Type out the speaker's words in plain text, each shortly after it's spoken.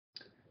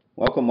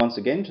Welcome once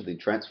again to the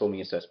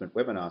Transforming Assessment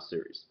webinar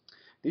series.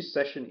 This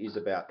session is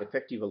about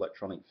effective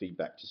electronic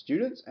feedback to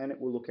students, and it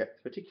will look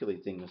at particularly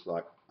things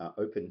like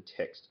open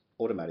text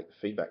automatic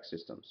feedback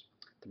systems.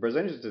 The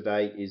presenter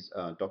today is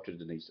Dr.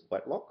 Denise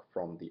Whitelock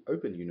from the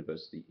Open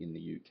University in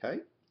the UK.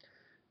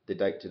 The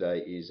date today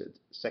is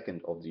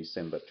 2nd of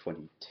December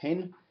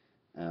 2010.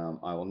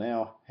 I will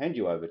now hand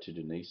you over to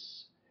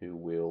Denise, who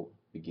will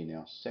begin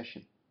our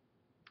session.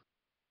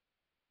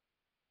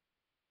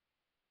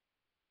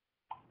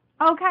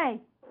 Okay,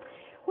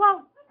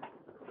 well,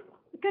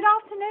 good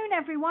afternoon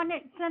everyone.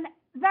 It's a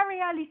very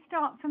early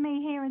start for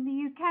me here in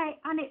the UK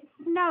and it's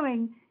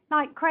snowing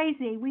like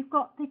crazy. We've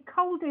got the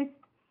coldest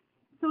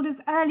sort of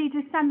early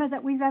December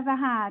that we've ever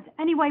had.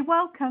 Anyway,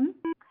 welcome,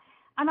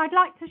 and I'd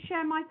like to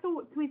share my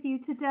thoughts with you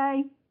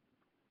today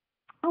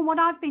on what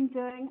I've been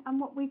doing and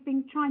what we've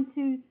been trying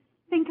to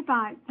think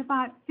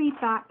about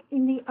feedback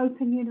in the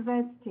Open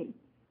University.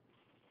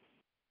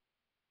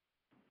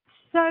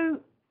 So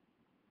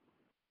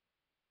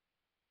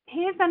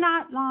here's an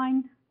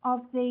outline of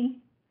the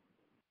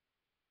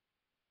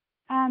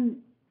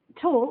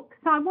talk.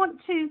 So I want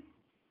to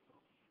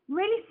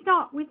really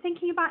start with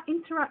thinking about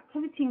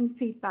interactivity and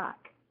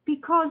feedback,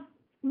 because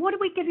what are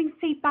we giving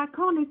feedback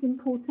on is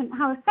important.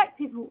 How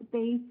effective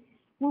it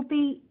will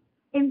be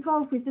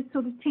involved with the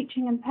sort of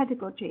teaching and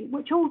pedagogy,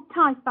 which all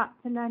ties back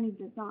to learning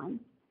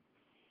design.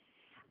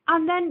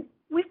 And then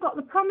we've got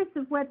the promise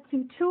of Web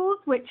 2 tools,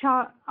 which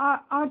are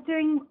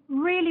doing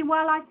really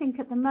well, I think,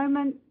 at the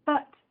moment.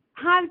 But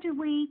how do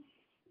we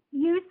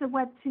use the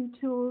Web 2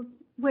 tools,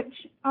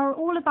 which are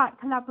all about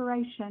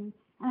collaboration,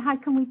 and how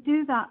can we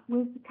do that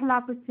with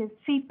collaborative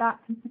feedback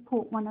and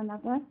support one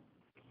another?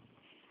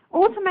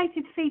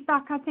 Automated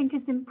feedback, I think,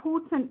 is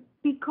important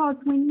because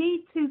we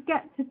need to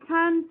get to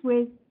terms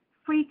with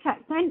free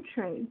text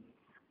entry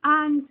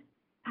and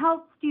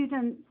help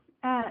students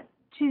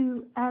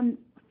to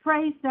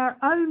phrase their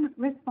own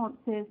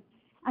responses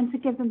and to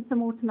give them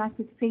some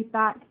automated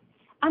feedback.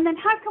 And then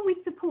how can we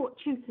support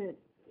tutors?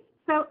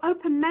 So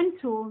Open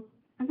Mentors,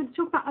 I'm going to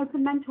talk about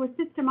Open Mentor, a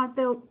system I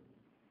built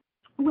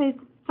with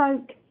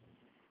folk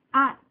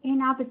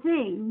in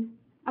Aberdeen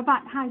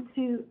about how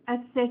to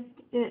assist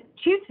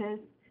tutors.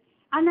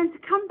 And then to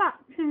come back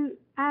to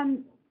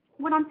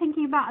what I'm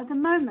thinking about at the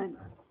moment,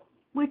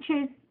 which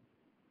is,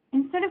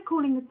 instead of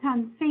calling the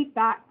term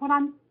feedback, what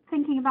I'm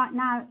thinking about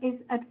now is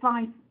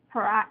advice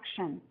per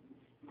action.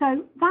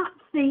 So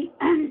that's the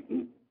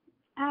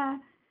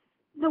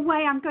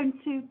way I'm going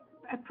to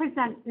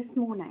present this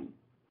morning.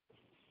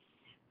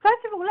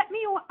 First of all, let me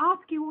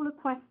ask you all a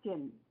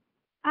question.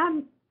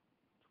 And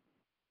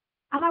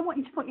I want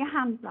you to put your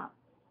hands up.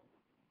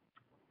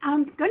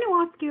 I'm going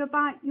to ask you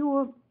about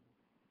your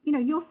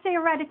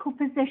theoretical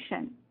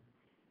position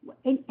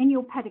in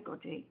your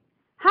pedagogy.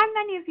 How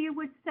many of you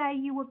would say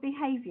you were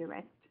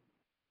behaviorist?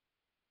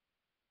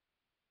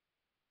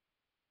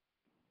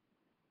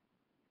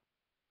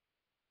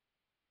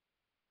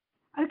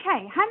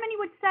 Okay, how many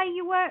would say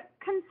you were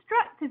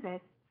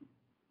constructivist?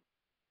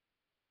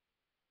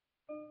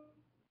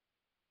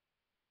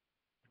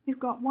 You've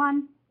got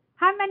one.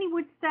 How many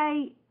would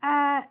say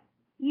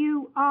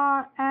you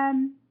are,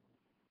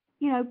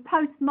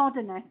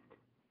 postmodernist?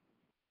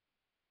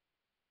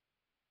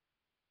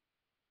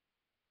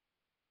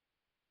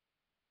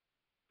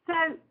 So,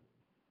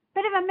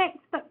 bit of a mix,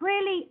 but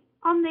really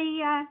on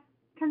the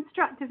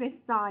constructivist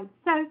side.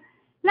 So,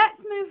 let's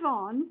move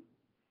on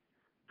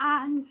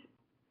and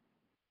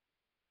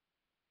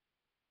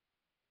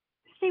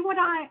see what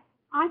I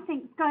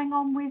think is going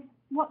on with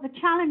what the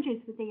challenge is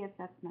with the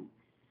assessment.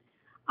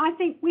 I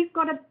think we've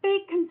got a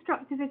big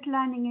constructivist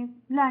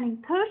learning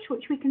push,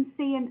 which we can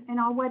see in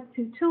our Web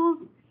 2 tools.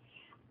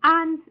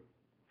 And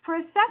for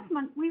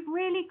assessment, we've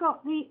really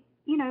got the,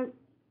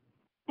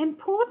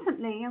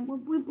 importantly, and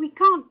we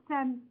can't,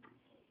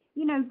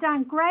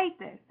 downgrade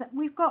this, that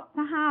we've got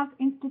to have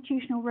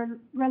institutional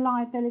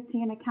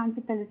reliability and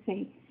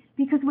accountability,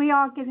 because we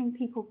are giving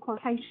people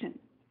qualifications.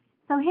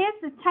 So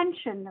here's the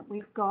tension that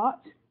we've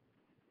got.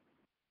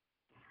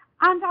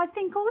 And I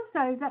think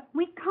also that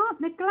we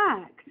can't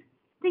neglect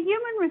the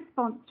human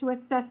response to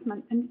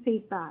assessment and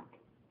feedback.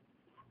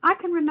 I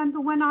can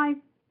remember when I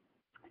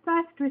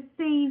first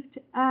received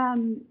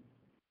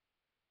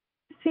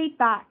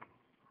feedback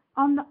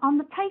on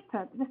the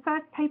paper, the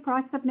first paper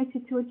I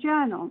submitted to a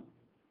journal,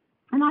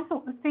 and I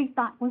thought the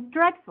feedback was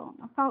dreadful.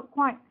 I felt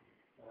quite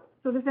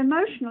sort of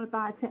emotional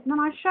about it, and then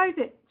I showed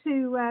it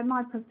to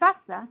my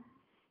professor,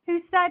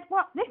 who said,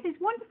 "Well, this is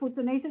wonderful,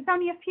 Denise. It's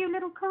only a few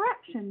little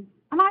corrections."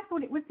 And I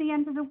thought it was the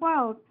end of the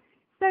world.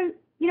 So,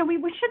 we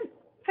shouldn't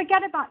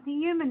forget about the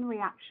human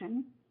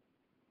reaction.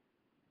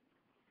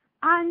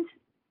 And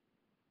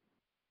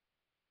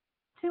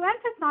to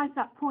emphasize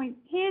that point,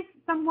 here's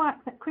some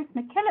work that Chris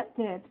McKillop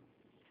did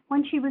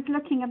when she was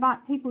looking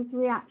about people's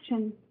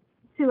reaction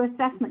to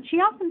assessment.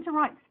 She asked them to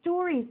write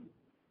stories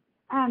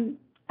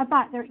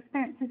about their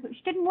experiences,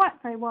 which didn't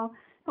work very well.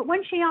 But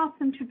when she asked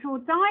them to draw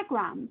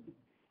diagrams,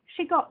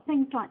 she got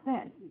things like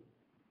this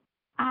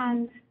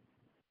and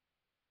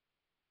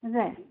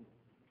this.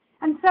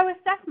 And so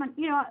assessment,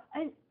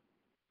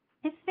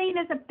 is seen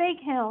as a big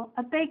hill,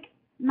 a big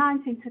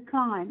mountain to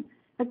climb.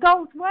 The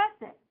goal's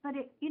worth it, but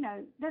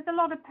there's a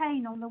lot of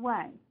pain on the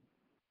way.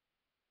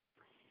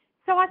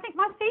 So I think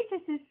my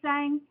thesis is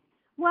saying,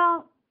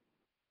 well,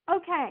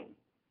 okay,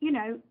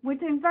 we're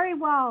doing very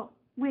well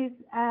with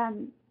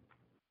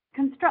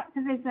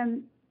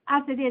constructivism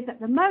as it is at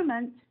the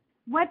moment,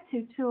 Web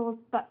 2 tools,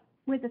 but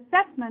with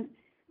assessment,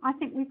 I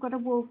think we've got a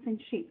wolf in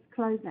sheep's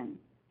clothing.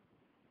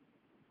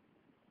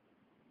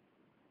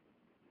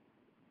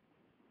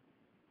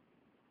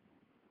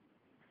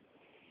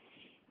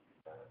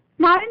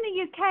 Now, in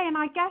the UK, and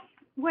I guess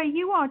where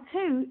you are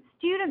too,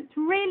 students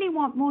really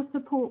want more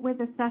support with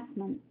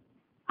assessment.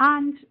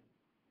 And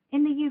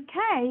in the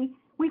UK,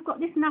 we've got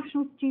this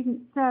National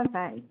Student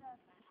Survey.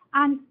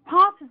 And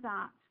part of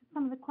that,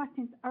 some of the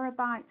questions are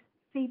about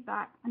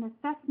feedback and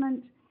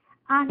assessment.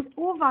 And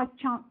all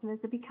vice-chancellors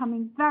are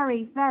becoming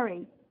very,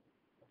 very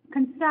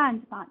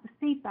concerned about the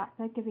feedback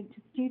they're giving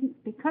to students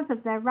because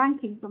of their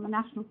rankings on the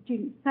National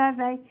Student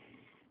Survey,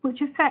 which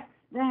affects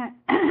their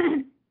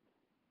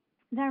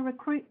their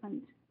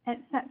recruitment,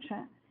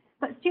 etc.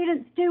 But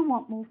students do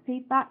want more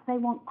feedback. They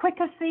want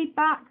quicker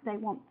feedback. They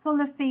want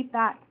fuller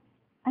feedback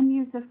and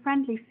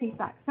user-friendly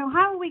feedback. So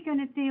how are we going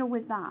to deal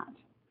with that?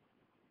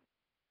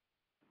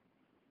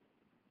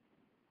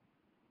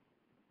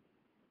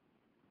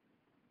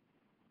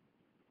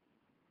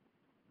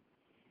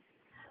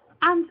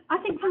 And I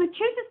think from a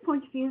tutor's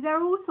point of view, there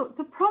are all sorts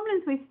of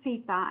problems with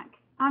feedback.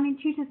 I mean,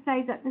 tutors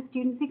say that the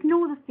students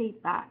ignore the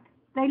feedback.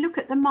 They look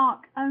at the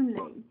mark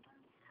only.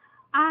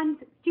 And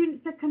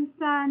students are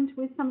concerned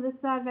with some of the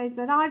surveys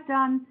that I've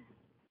done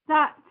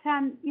that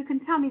you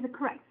can tell me the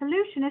correct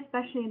solution,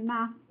 especially in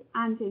maths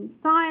and in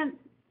science,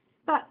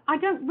 but I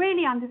don't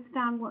really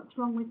understand what's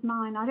wrong with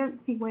mine. I don't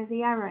see where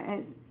the error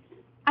is.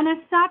 And as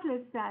Sadler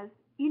says,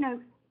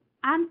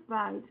 and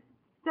Bode,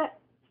 that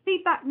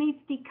feedback needs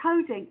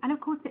decoding, and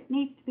of course it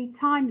needs to be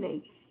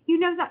timely. You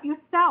know that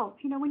yourself,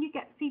 when you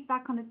get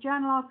feedback on a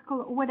journal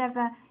article or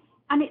whatever,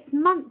 and it's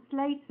months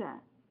later,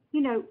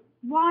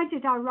 why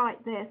did I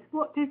write this?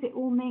 What does it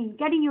all mean?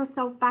 Getting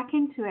yourself back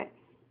into it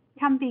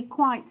can be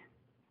quite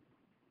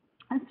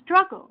a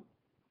struggle.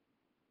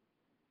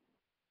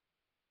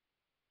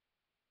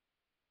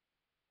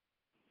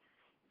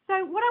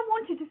 So what I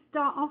wanted to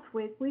start off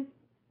with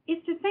is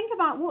to think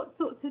about what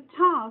sorts of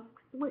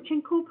tasks which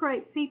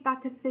incorporate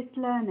feedback assist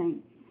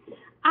learning.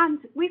 And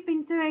we've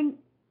been doing,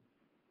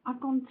 I've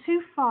gone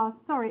too far,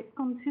 sorry, it's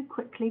gone too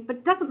quickly, but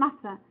it doesn't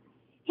matter.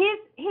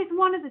 Here's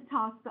one of the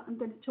tasks that I'm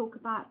going to talk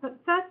about. But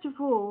first of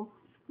all,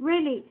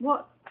 really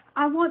what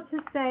I want to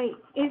say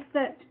is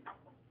that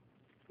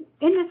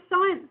in the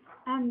science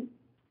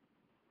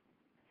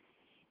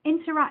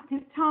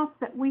interactive tasks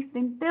that we've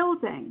been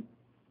building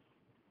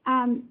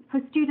for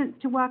students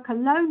to work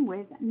alone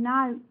with,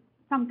 now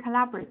some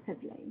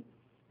collaboratively,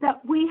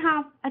 that we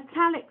have a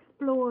tell,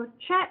 explore,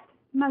 check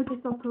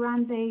modus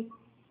operandi,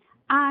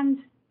 and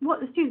what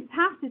the students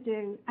have to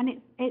do, and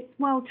it's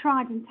well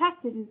tried and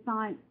tested in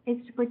science, is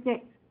to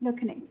predict,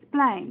 look and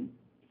explain.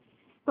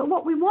 But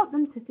what we want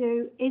them to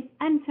do is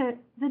enter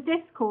the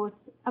discourse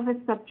of a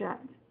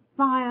subject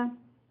via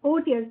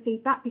audio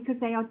feedback because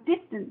they are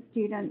distant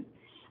students.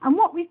 And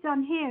what we've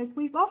done here is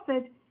we've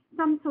offered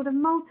some sort of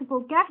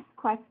multiple guess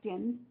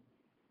questions,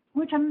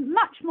 which are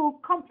much more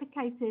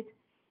complicated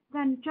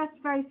than just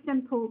very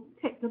simple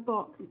tick the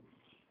box.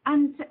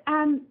 And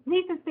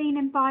these have been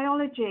in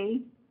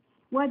biology,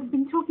 where they've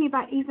been talking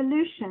about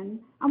evolution.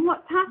 And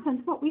what's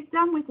happened, what we've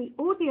done with the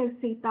audio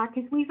feedback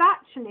is we've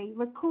actually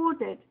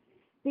recorded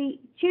the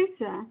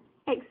tutor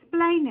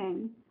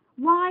explaining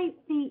why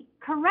the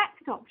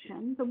correct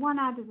option, the 1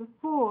 out of the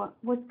 4,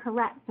 was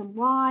correct and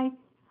why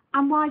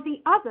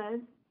the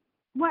others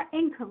were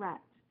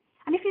incorrect.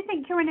 And if you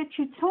think you're in a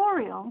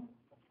tutorial,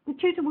 the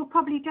tutor will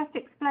probably just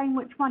explain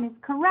which one is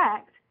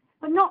correct,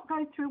 but not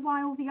go through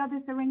why all the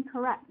others are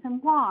incorrect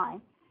and why.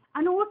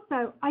 And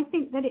also, I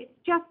think that it's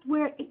just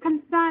we're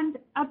concerned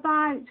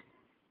about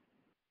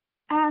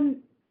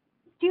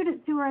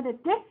students who are at a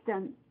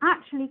distance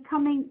actually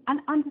coming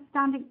and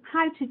understanding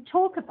how to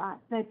talk about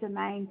their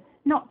domain,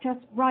 not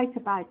just write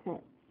about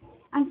it.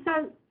 And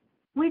so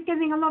we're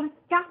giving a lot of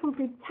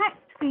scaffolded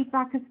text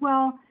feedback as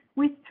well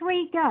with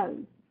 3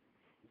 goes,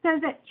 so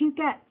that you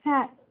get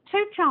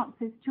 2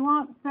 chances to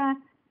answer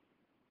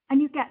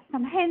and you get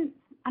some hints,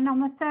 and on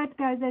the 3rd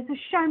go there's a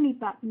show me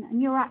button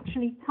and you're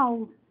actually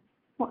told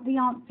what the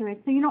answer is,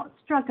 so you're not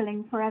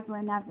struggling forever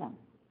and ever.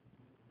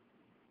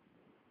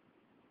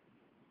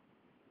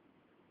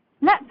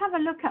 Let's have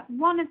a look at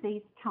one of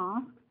these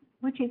tasks,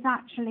 which is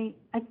actually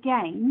a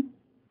game,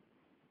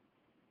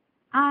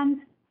 and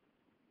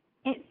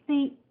it's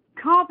the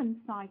carbon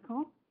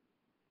cycle.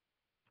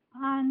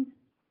 And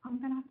I'm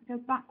going to have to go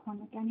back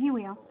one again. Here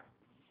we are.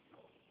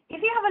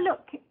 If you have a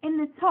look in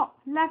the top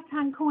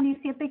left-hand corner, you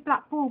see a big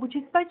black ball, which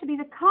is supposed to be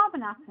the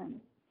carbon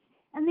atom.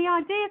 And the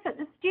idea is that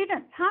the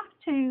students have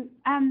to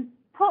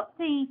put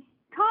the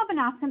carbon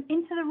atom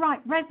into the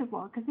right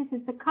reservoir, because this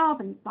is the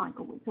carbon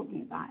cycle we're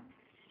talking about.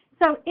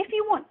 So if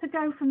you want to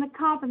go from the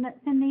carbon that's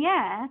in the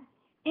air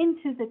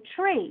into the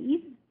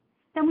trees,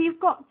 then we've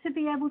got to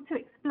be able to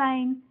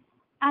explain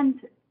and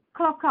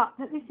clock up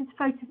that this is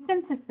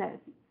photosynthesis,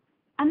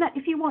 and that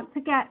if you want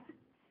to get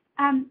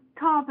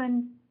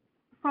carbon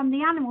from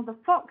the animal, the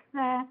fox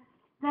there,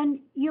 then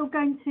you're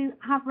going to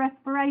have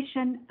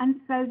respiration, and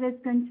so there's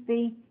going to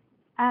be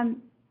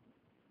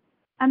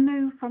a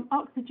move from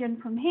oxygen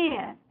from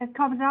here,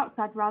 carbon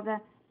dioxide rather,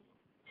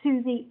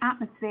 to the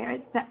atmosphere,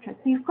 etc.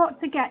 So you've got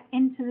to get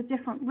into the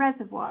different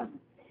reservoirs,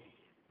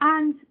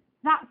 and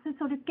that's a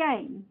sort of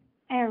game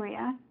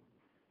area.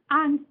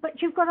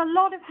 But you've got a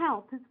lot of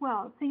help as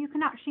well, so you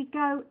can actually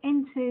go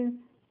into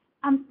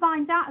and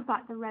find out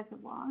about the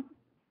reservoirs,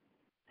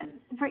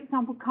 for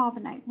example,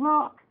 carbonate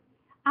rock,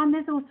 and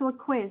there's also a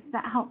quiz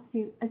that helps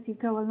you as you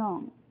go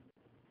along.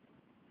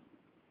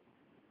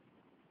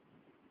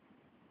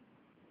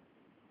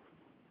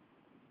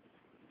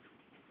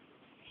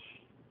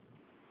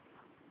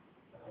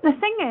 The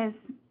thing is,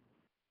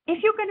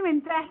 if you're going to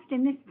invest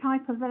in this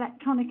type of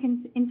electronic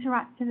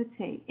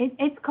interactivity,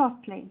 it's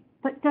costly,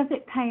 but does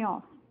it pay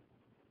off?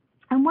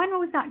 And when I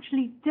was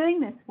actually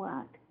doing this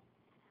work,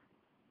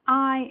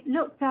 I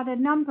looked at a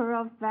number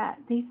of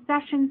these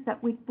sessions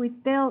that we'd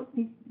built,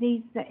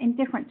 these in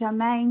different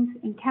domains,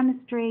 in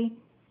chemistry,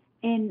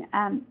 in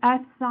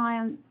earth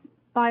science,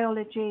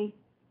 biology,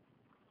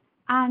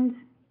 and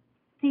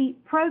the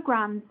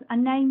programs are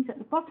named at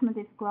the bottom of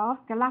this graph: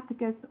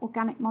 Galapagos,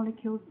 organic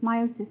molecules,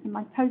 meiosis and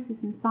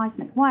mitosis and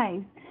seismic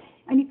waves.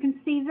 And you can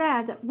see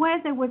there that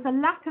where there was a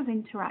lack of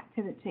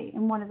interactivity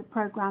in one of the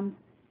programs,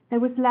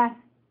 there was less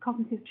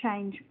cognitive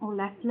change or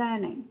less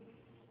learning.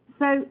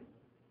 So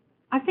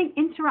I think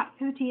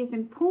interactivity is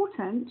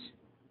important.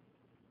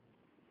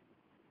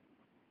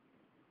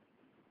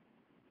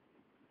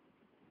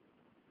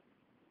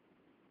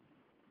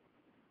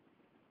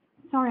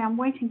 Sorry, I'm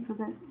waiting for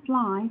the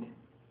slide.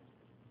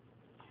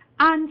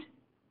 And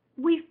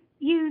we've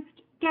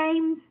used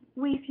games,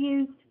 we've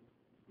used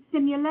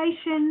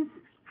simulations,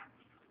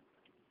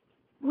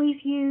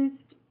 we've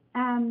used,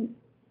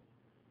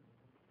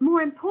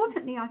 more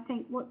importantly, I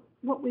think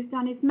what we've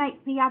done is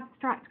make the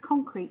abstract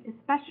concrete,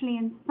 especially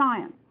in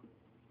science.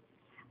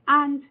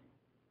 And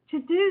to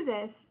do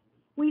this,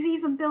 we've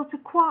even built a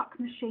quark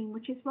machine,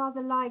 which is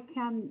rather like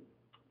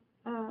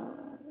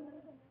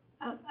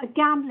a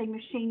gambling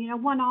machine, you know,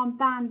 one-armed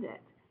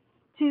bandit,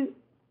 to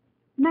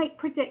make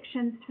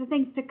predictions for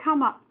things to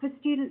come up for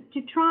students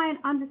to try and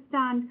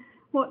understand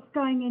what's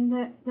going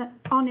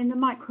on in the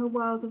micro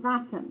world of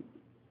atoms.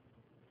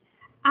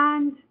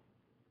 And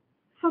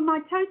for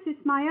mitosis,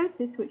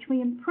 meiosis, which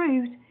we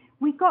improved,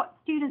 we got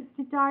students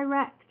to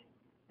direct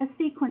a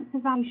sequence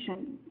of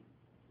actions.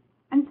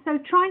 And so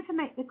trying to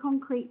make the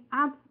concrete,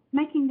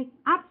 making the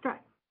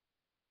abstract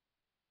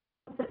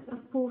at the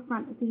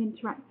forefront of the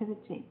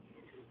interactivity.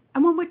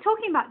 And when we're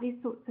talking about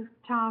these sorts of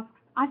tasks,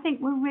 I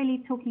think we're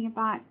really talking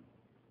about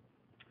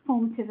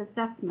formative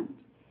assessment.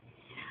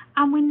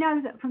 And we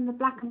know that from the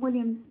Black and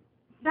Williams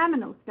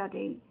seminal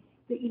study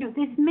that, you know,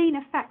 this mean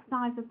effect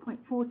size of 0.4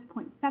 to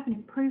 0.7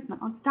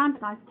 improvement on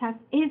standardized tests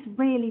is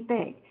really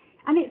big.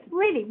 And it's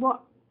really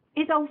what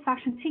is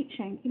old-fashioned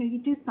teaching. You know, you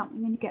do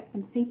something and you get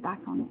some feedback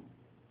on it.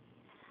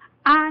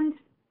 And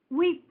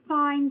we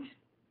find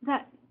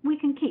that we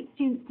can keep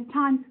students to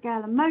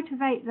timescale and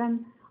motivate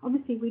them.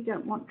 Obviously, we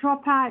don't want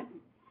dropouts.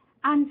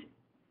 And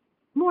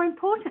more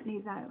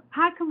importantly, though,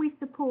 how can we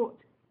support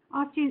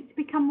our students to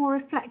become more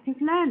reflective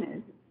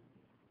learners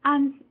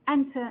and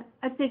enter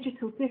a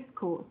digital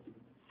discourse?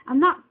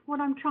 And that's what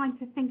I'm trying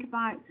to think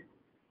about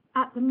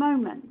at the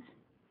moment.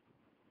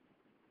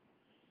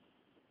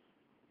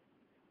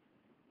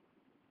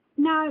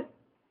 Now,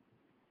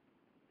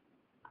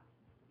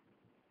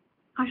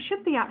 I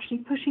should be actually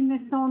pushing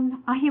this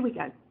on. Here we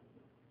go.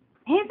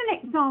 Here's an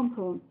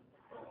example.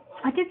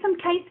 I did some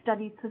case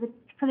studies for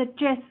the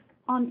GISC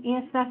on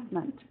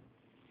e-assessment.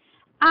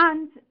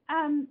 And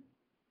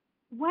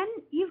when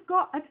you've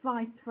got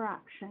advice for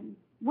action,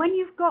 when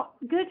you've got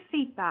good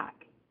feedback,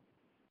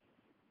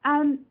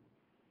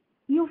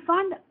 you'll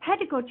find that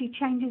pedagogy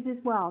changes as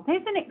well.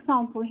 There's an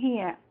example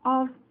here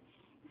of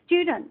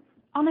students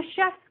on a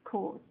chef's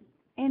course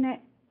in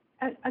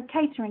a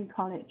catering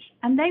college,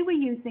 and they were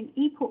using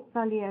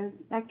e-portfolios,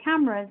 their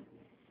cameras,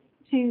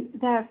 to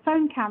their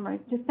phone cameras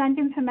to send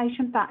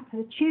information back to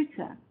the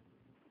tutor.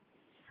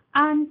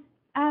 And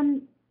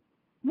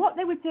what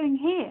they were doing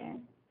here,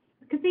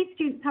 because these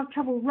students have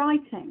trouble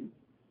writing,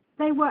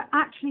 they were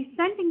actually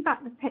sending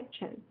back the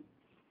pictures,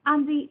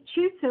 and the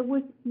tutor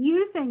was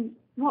using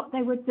what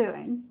they were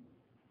doing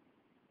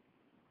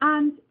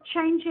and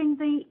changing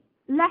the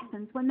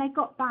lessons when they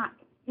got back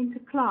into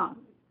class,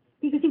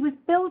 because he was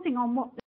building on what